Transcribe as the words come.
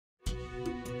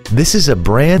This is a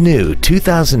brand new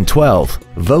 2012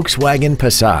 Volkswagen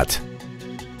Passat.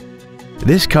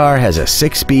 This car has a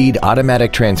 6-speed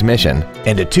automatic transmission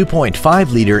and a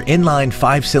 2.5-liter inline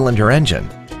 5-cylinder engine.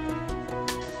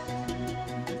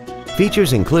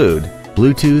 Features include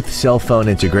Bluetooth cell phone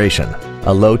integration,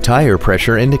 a low tire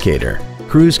pressure indicator,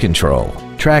 cruise control,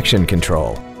 traction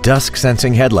control, dusk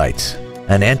sensing headlights,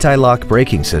 an anti-lock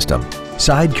braking system,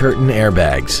 side curtain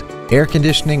airbags, air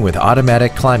conditioning with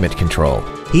automatic climate control,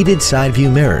 heated side view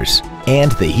mirrors,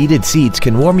 and the heated seats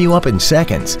can warm you up in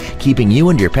seconds, keeping you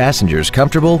and your passengers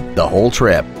comfortable the whole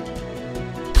trip.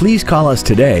 Please call us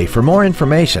today for more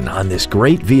information on this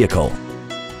great vehicle.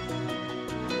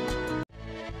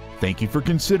 Thank you for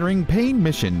considering Payne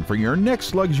Mission for your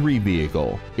next luxury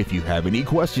vehicle. If you have any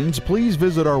questions, please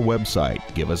visit our website,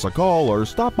 give us a call, or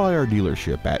stop by our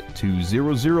dealership at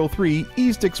 2003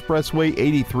 East Expressway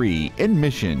 83 in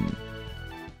Mission.